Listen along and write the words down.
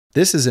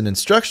This is an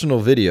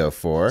instructional video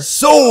for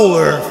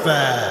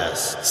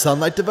SolarFast!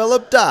 Sunlight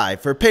Developed Dye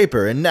for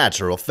paper and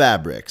natural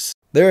fabrics.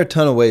 There are a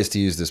ton of ways to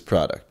use this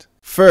product.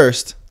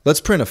 First, let's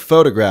print a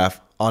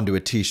photograph onto a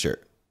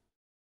t-shirt.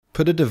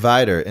 Put a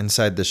divider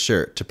inside the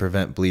shirt to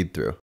prevent bleed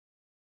through.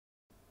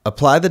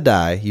 Apply the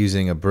dye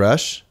using a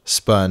brush,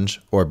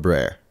 sponge, or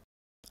brayer.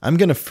 I'm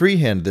going to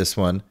freehand this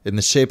one in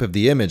the shape of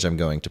the image I'm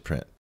going to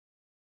print.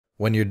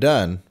 When you're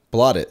done,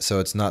 blot it so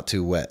it's not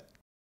too wet.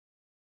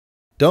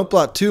 Don't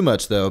blot too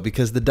much though,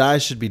 because the dye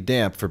should be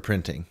damp for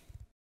printing.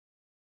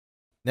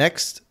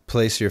 Next,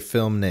 place your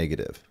film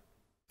negative.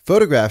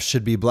 Photographs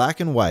should be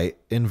black and white,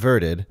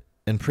 inverted,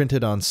 and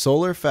printed on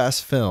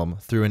SolarFast film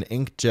through an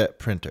inkjet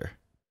printer.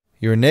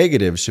 Your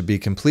negative should be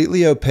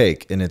completely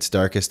opaque in its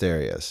darkest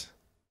areas.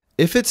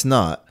 If it's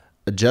not,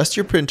 adjust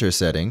your printer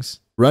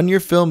settings, run your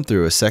film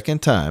through a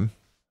second time,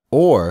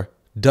 or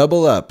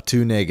double up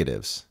two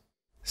negatives.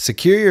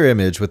 Secure your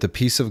image with a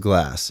piece of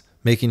glass,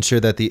 making sure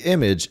that the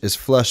image is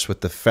flush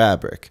with the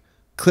fabric.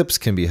 Clips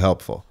can be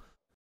helpful.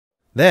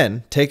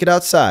 Then, take it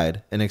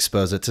outside and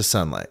expose it to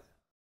sunlight.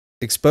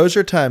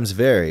 Exposure times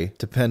vary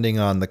depending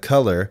on the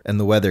color and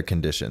the weather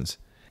conditions.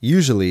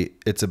 Usually,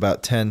 it's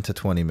about 10 to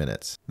 20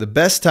 minutes. The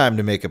best time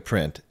to make a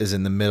print is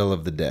in the middle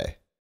of the day.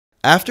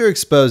 After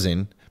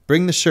exposing,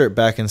 bring the shirt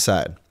back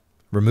inside.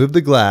 Remove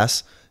the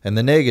glass and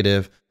the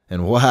negative,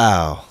 and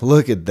wow,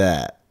 look at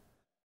that.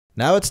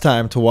 Now it's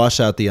time to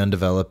wash out the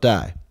undeveloped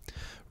dye.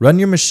 Run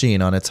your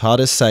machine on its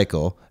hottest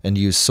cycle and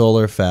use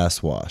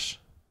SolarFast Wash.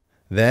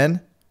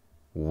 Then,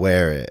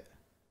 wear it.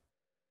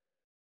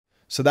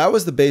 So that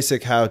was the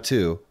basic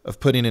how-to of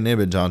putting an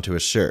image onto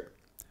a shirt.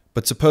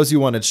 But suppose you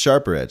wanted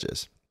sharper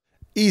edges.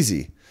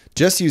 Easy.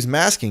 Just use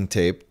masking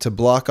tape to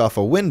block off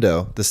a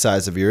window the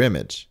size of your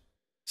image.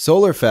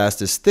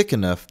 SolarFast is thick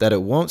enough that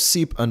it won't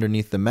seep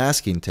underneath the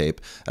masking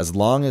tape as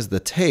long as the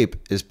tape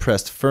is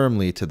pressed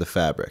firmly to the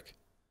fabric.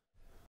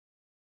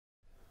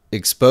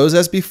 Expose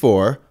as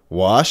before,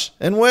 wash,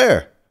 and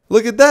wear.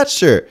 Look at that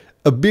shirt!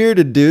 A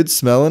bearded dude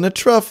smelling a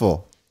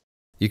truffle.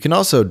 You can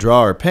also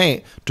draw or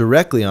paint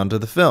directly onto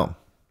the film.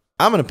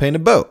 I'm going to paint a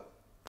boat.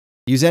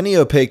 Use any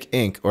opaque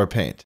ink or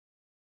paint.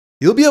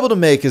 You'll be able to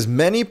make as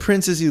many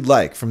prints as you'd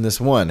like from this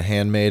one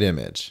handmade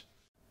image.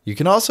 You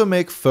can also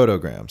make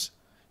photograms.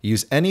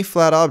 Use any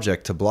flat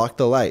object to block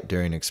the light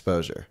during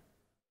exposure.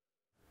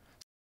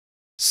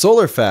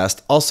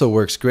 SolarFast also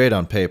works great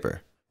on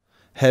paper.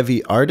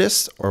 Heavy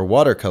artist or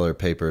watercolor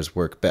papers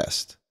work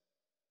best.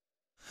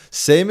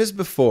 Same as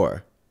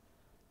before.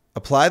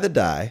 Apply the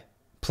dye,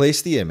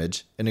 place the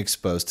image, and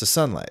expose to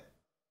sunlight.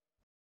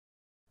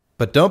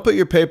 But don't put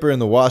your paper in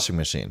the washing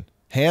machine.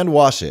 Hand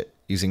wash it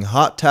using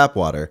hot tap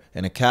water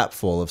and a cap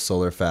full of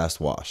SolarFast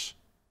Wash.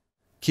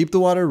 Keep the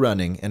water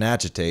running and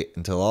agitate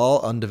until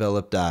all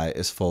undeveloped dye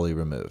is fully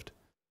removed.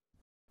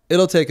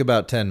 It'll take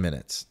about 10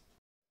 minutes.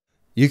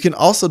 You can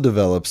also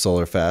develop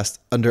SolarFast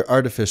under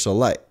artificial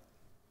light.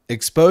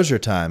 Exposure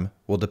time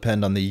will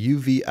depend on the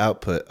UV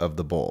output of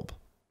the bulb.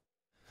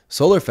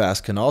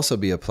 SolarFast can also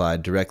be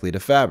applied directly to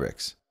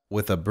fabrics.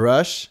 With a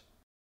brush,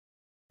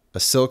 a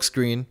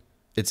silkscreen,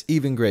 it's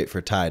even great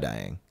for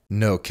tie-dyeing.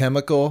 No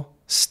chemical,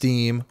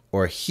 steam,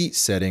 or heat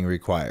setting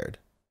required.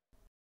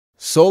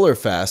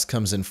 SolarFast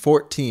comes in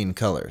 14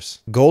 colors: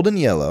 golden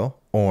yellow,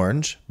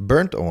 orange,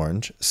 burnt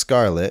orange,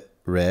 scarlet,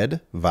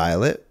 red,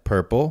 violet,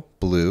 purple,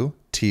 blue,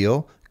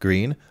 teal,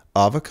 green,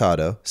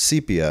 avocado,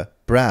 sepia,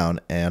 brown,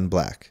 and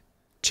black.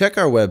 Check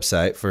our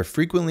website for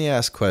frequently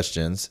asked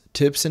questions,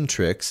 tips and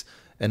tricks,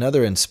 and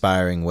other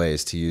inspiring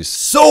ways to use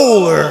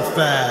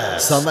SolarFast!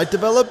 Sunlight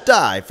Developed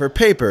Dye for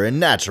paper and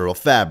natural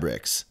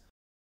fabrics.